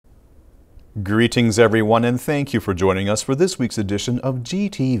Greetings everyone, and thank you for joining us for this week's edition of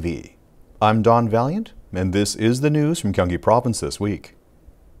GTV. I'm Don Valiant, and this is the news from Gyeonggi Province this week.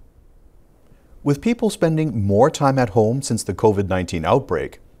 With people spending more time at home since the COVID-19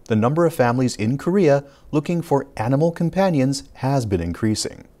 outbreak, the number of families in Korea looking for animal companions has been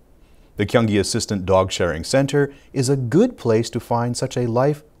increasing. The Gyeonggi Assistant Dog Sharing Center is a good place to find such a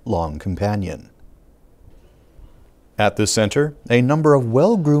lifelong companion. At this center, a number of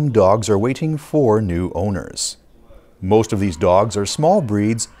well-groomed dogs are waiting for new owners. Most of these dogs are small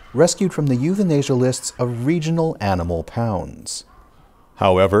breeds rescued from the euthanasia lists of regional animal pounds.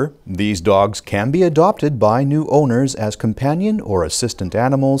 However, these dogs can be adopted by new owners as companion or assistant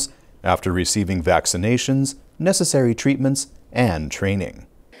animals after receiving vaccinations, necessary treatments, and training.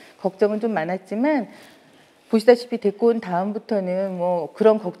 걱정은 좀 많았지만 보시다시피 데리고 온 다음부터는 뭐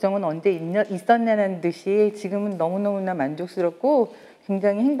그런 걱정은 언제 있었냐는 듯이 지금은 너무너무나 만족스럽고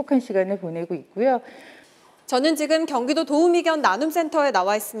굉장히 행복한 시간을 보내고 있고요. 저는 지금 경기도 도우미견 나눔센터에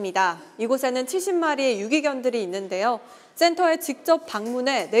나와 있습니다. 이곳에는 70마리의 유기견들이 있는데요. 센터에 직접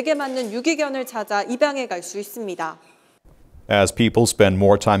방문해 내게 맞는 유기견을 찾아 입양해 갈 수 있습니다. As people spend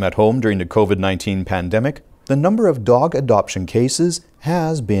more time at home during the COVID-19 pandemic, the number of dog adoption cases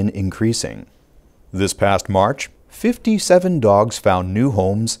has been increasing. This past March, 57 dogs found new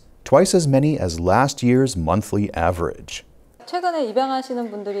homes, twice as many as last year's monthly average. 최근에 입양하시는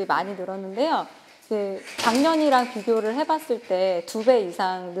분들이 많이 늘었는데요. 작년이랑 비교를 해봤을 때 2배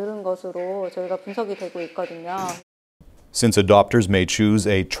이상 늘은 것으로 저희가 분석이 되고 있거든요. Since adopters may choose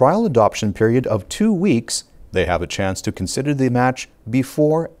a trial adoption period of 2 weeks, they have a chance to consider the match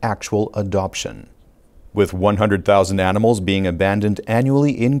before actual adoption. With 100,000 animals being abandoned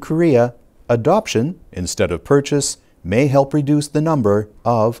annually in Korea, adoption, instead of purchase, may help reduce the number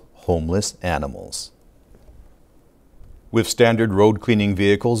of homeless animals. With standard road cleaning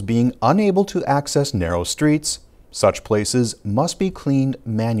vehicles being unable to access narrow streets, such places must be cleaned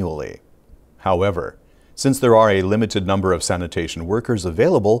manually. However, since there are a limited number of sanitation workers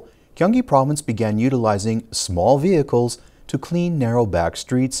available, Gyeonggi Province began utilizing small vehicles to clean narrow back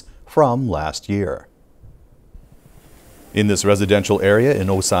streets from last year. In this residential area in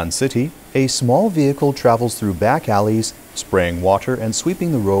Osan City, a small vehicle travels through back alleys, spraying water and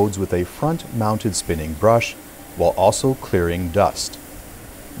sweeping the roads with a front-mounted spinning brush, while also clearing dust.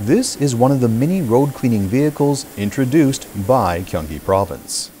 This is one of the mini road cleaning vehicles introduced by Gyeonggi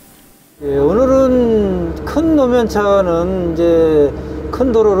Province. 예, 오늘은 큰 노면차는 이제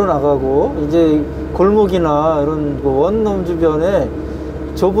큰 도로로 나가고 이제 골목이나 이런 원룸 주변에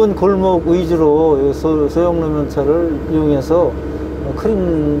좁은 골목 위주로 소형 노면차를 이용해서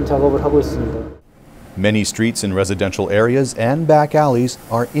클린 작업을 하고 있습니다. Many streets in residential areas and back alleys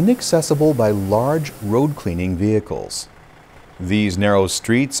are inaccessible by large road cleaning vehicles. These narrow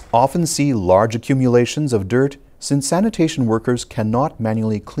streets often see large accumulations of dirt since sanitation workers cannot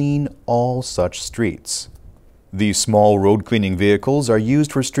manually clean all such streets. These small road cleaning vehicles are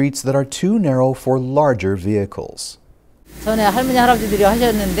used for streets that are too narrow for larger vehicles. 전에 할머니 할아버지들이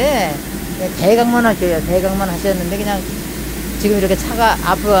하셨는데 대강만 하셔요. 대강만 하셨는데 그냥 지금 이렇게 차가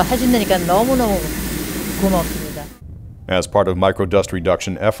앞으로 하신다니까 너무너무 고맙습니다. As part of microdust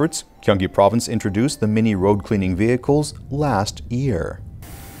reduction efforts, Gyeonggi Province introduced the mini road cleaning vehicles last year.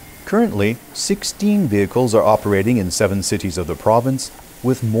 Currently, 16 vehicles are operating in 7 cities of the province,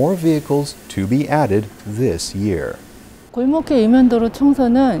 with more vehicles to be added this year. 골목의 이면도로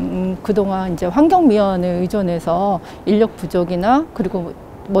청소는 그동안 이제 환경미화원에 의존해서 인력 부족이나 그리고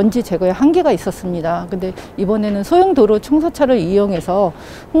먼지 제거에 한계가 있었습니다. 근데 이번에는 소형 도로 청소차를 이용해서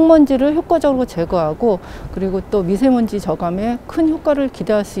흙먼지를 효과적으로 제거하고 그리고 또 미세먼지 저감에 큰 효과를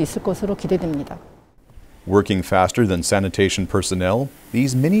기대할 수 있을 것으로 기대됩니다. Working faster than sanitation personnel,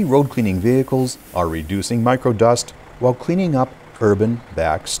 these mini road cleaning vehicles are reducing microdust while cleaning up urban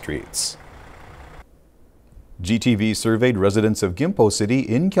back streets. GTV surveyed residents of Gimpo City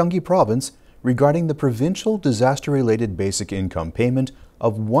in Gyeonggi Province regarding the provincial disaster-related basic income payment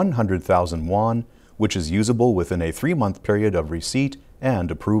of 100,000 won, which is usable within a 3-month period of receipt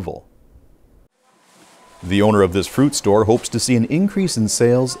and approval. The owner of this fruit store hopes to see an increase in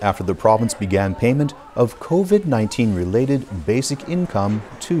sales after the province began payment of COVID-19-related basic income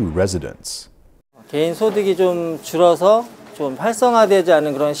to residents. 개인 소득이 좀 줄어서 좀 활성화되지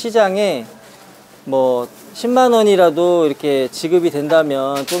않은 그런 시장에 뭐 10만 원이라도 이렇게 지급이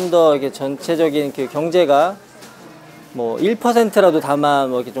된다면 좀 더 이렇게 전체적인 그 경제가 뭐 1%라도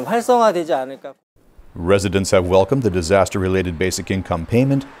다만 뭐 이렇게 좀 활성화되지 않을까. Residents have welcomed the disaster-related basic income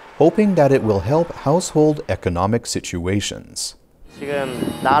payment, hoping that it will help household economic situations.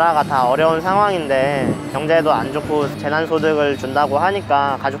 지금 나라가 다 어려운 상황인데 경제도 안 좋고 재난소득을 준다고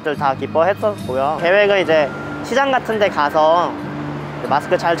하니까 가족들 다 기뻐했었고요. 계획은 이제 시장 같은 데 가서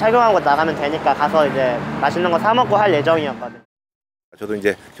마스크 잘 착용하고 나가면 되니까 가서 이제 맛있는 거 사 먹고 할 예정이었거든요. 저도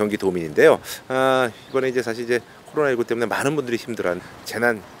이제 경기 도민인데요. 이번에 이제 사실 이제 코로나19 때문에 많은 분들이 힘들어한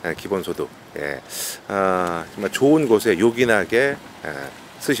재난 기본소득, 정말 좋은 곳에 요긴하게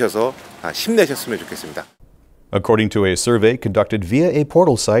쓰셔서 힘내셨으면 좋겠습니다. According to a survey conducted via a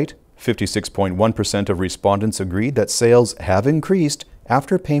portal site, 56.1% of respondents agreed that sales have increased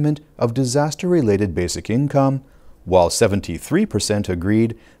after payment of disaster-related basic income, while 73%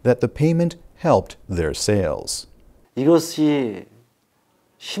 agreed that the payment helped their sales. 이것이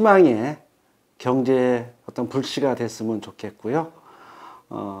희망의 경제의 어떤 불씨가 됐으면 좋겠고요.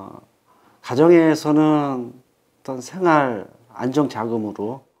 가정에서는 어떤 생활 안정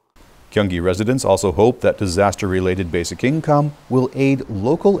자금으로 Gyeonggi residents also hope that disaster-related basic income will aid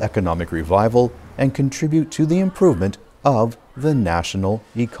local economic revival and contribute to the improvement of the national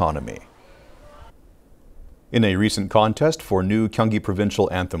economy. In a recent contest for new Gyeonggi Provincial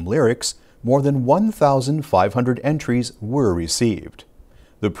Anthem lyrics, more than 1,500 entries were received.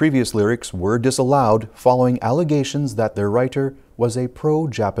 The previous lyrics were disallowed following allegations that their writer was a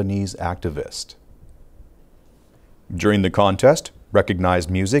pro-Japanese activist. During the contest, recognized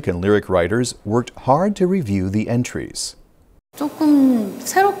music and lyric writers worked hard to review the entries. 조금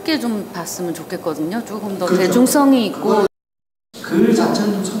새롭게 좀 봤으면 좋겠거든요. 조금 더 대중성이 있고. 글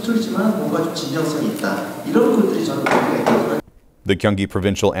자체는 좀 서툴지만 뭔가 좀 진정성이 있다. 이런 글들이 저는 있거든요. The Gyeonggi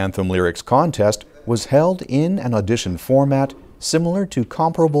Provincial Anthem Lyrics Contest was held in an audition format similar to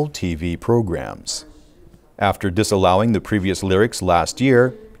comparable TV programs. After disallowing the previous lyrics last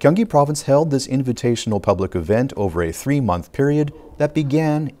year, Gyeonggi Province held this invitational public event over a 3-month period that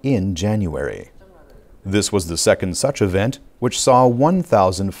began in January. This was the second such event, which saw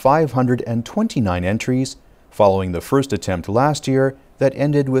 1,529 entries, following the first attempt last year that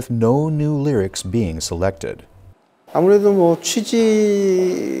ended with no new lyrics being selected. 아무래도 뭐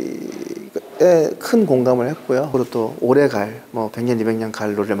취지에 큰 공감을 했고요. 그리고 또 오래 갈, 100년, 200년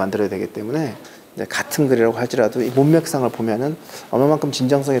갈 노래를 만들어야 되기 때문에 같은 글이라고 할지라도 이 문맥상을 보면은 얼마만큼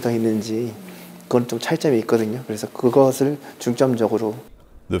진정성이 더 있는지 그건 좀 차이점이 있거든요. 그래서 그것을 중점적으로.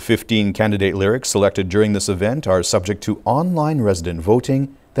 The 15 candidate lyrics selected during this event are subject to online resident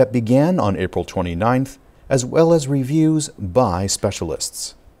voting that began on April 29th, as well as reviews by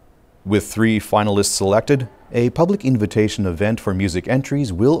specialists. With 3 finalists selected, a public invitation event for music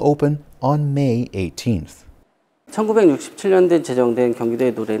entries will open on May 18th. 1967년대 제정된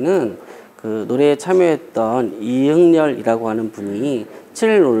경기도의 노래는 그 노래에 참여했던 이흥렬이라고 하는 분이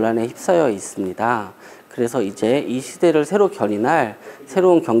칠 논란에 휩싸여 있습니다. 그래서 이제 이 시대를 새로 견인할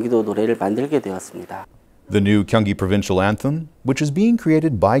새로운 경기도 노래를 만들게 되었습니다. The new Gyeonggi Provincial Anthem, which is being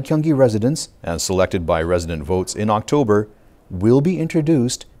created by Gyeonggi residents and selected by resident votes in October, will be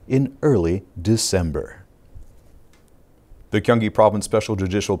introduced in early December. The Gyeonggi Province Special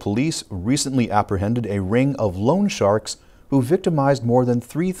Judicial Police recently apprehended a ring of loan sharks who victimized more than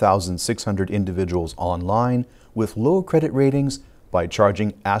 3,600 individuals online with low credit ratings by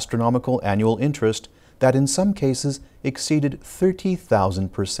charging astronomical annual interest that in some cases exceeded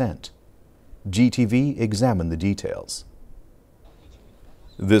 30,000%. GTV examined the details.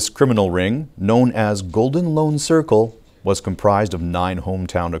 This criminal ring, known as Golden Loan Circle, was comprised of 9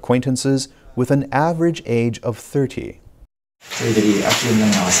 hometown acquaintances with an average age of 30.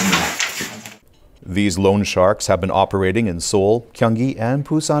 These loan sharks have been operating in Seoul, Gyeonggi, and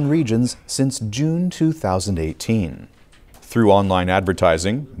Busan regions since June 2018. Through online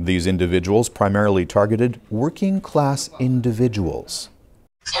advertising, these individuals primarily targeted working-class individuals.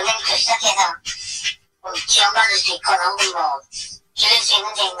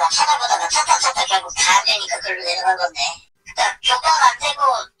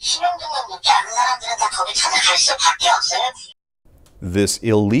 This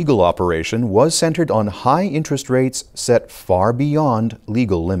illegal operation was centered on high interest rates set far beyond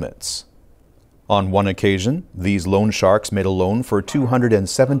legal limits. On one occasion, these loan sharks made a loan for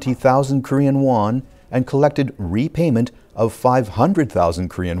 270,000 Korean won and collected repayment of 500,000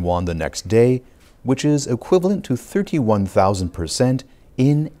 Korean won the next day, which is equivalent to 31,000%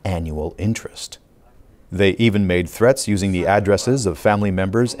 in annual interest. They even made threats using the addresses of family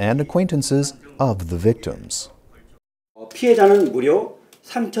members and acquaintances of the victims. 피해자는 무려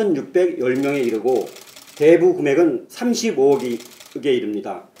 3,610명에 이르고 대부 금액은 35억에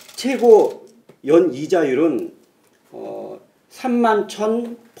이릅니다. 최고 연 이자율은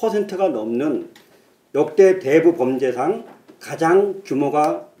 31,000%가 넘는 역대 대부 범죄상 가장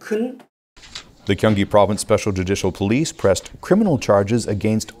규모가 큰. The Gyeonggi Province Special Judicial Police pressed criminal charges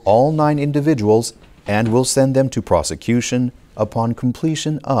against all 9 individuals and will send them to prosecution upon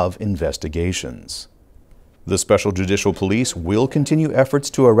completion of investigations. The Special Judicial Police will continue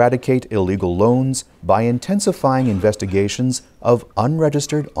efforts to eradicate illegal loans by intensifying investigations of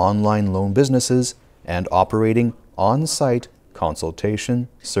unregistered online loan businesses and operating on-site consultation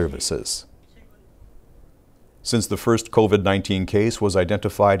services. Since the first COVID-19 case was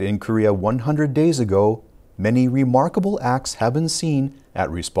identified in Korea 100 days ago, many remarkable acts have been seen at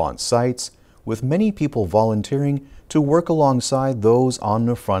response sites, with many people volunteering to work alongside those on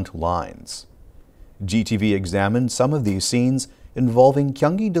the front lines. GTV examined some of these scenes involving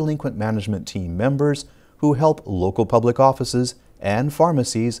Gyeonggi Delinquent Management Team members who help local public offices and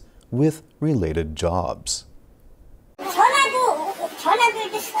pharmacies with related jobs.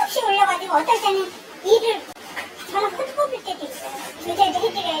 전화들도 수없이 올려가지고 어떨 때는 일을 전화 코드 뽑을 때도 있어요. 교대도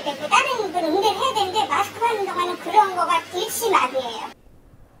해드려야 되고 다른 걸 응대를 해야 되는데 마스크 하는 동안은 그런 거가 일시마비예요.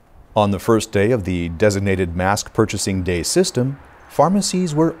 On the first day of the designated mask purchasing day system,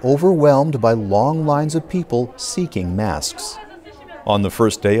 pharmacies were overwhelmed by long lines of people seeking masks. On the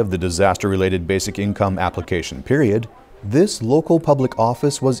first day of the disaster-related basic income application period, this local public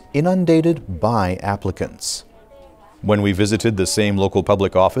office was inundated by applicants. When we visited the same local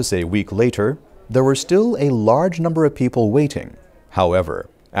public office a week later, there were still a large number of people waiting. However,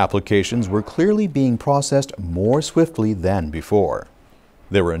 applications were clearly being processed more swiftly than before.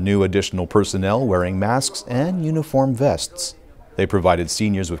 There were new additional personnel wearing masks and uniform vests. They provided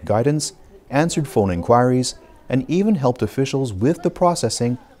seniors with guidance, answered phone inquiries, and even helped officials with the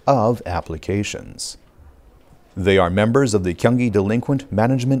processing of applications. They are members of the Gyeonggi Delinquent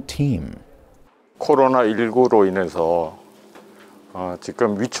Management Team. 코로나19로 인해서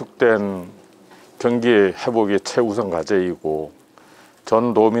지금 위축된 경기 회복이 최우선 과제이고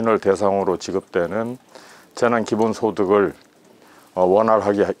전 도민을 대상으로 지급되는 재난 기본소득을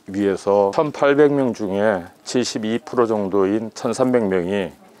원활하게 하기 위해서 1,800명 중에 72% 정도인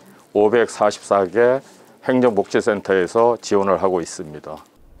 1,300명이 544개 행정복지센터에서 지원을 하고 있습니다.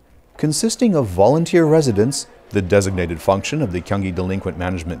 Consisting of volunteer residents, the designated function of the Gyeonggi Delinquent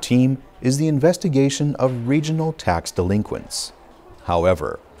Management Team is the investigation of regional tax delinquents.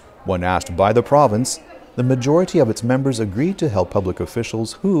 However, when asked by the province, the majority of its members agreed to help public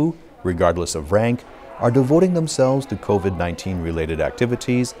officials who, regardless of rank, are devoting themselves to COVID-19 related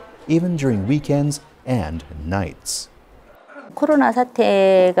activities even during weekends and nights. 코로나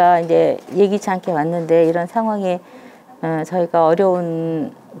사태가 이제 예기치 않게 왔는데 이런 상황에 저희가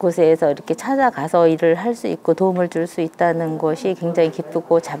어려운 곳에서 이렇게 찾아가서 일을 할 수 있고 도움을 줄 수 있다는 것이 굉장히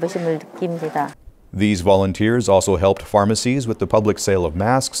기쁘고 자부심을 느낍니다. These volunteers also helped pharmacies with the public sale of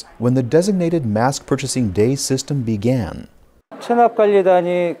masks when the designated mask purchasing day system began.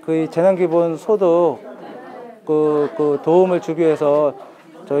 체납관리단이 그 재난기본소득 그 도움을 주기 위해서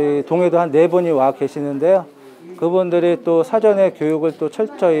저희 동해도 한 4분이 와 계시는데요. 그분들이 또 사전에 교육을 또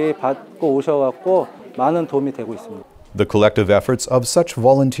철저히 받고 오셔갖고 많은 도움이 되고 있습니다. The collective efforts of such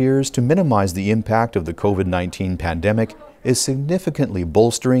volunteers to minimize the impact of the COVID-19 pandemic is significantly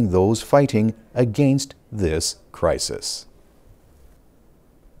bolstering those fighting against this crisis.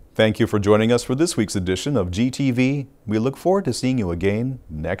 Thank you for joining us for this week's edition of GTV. We look forward to seeing you again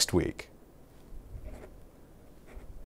next week.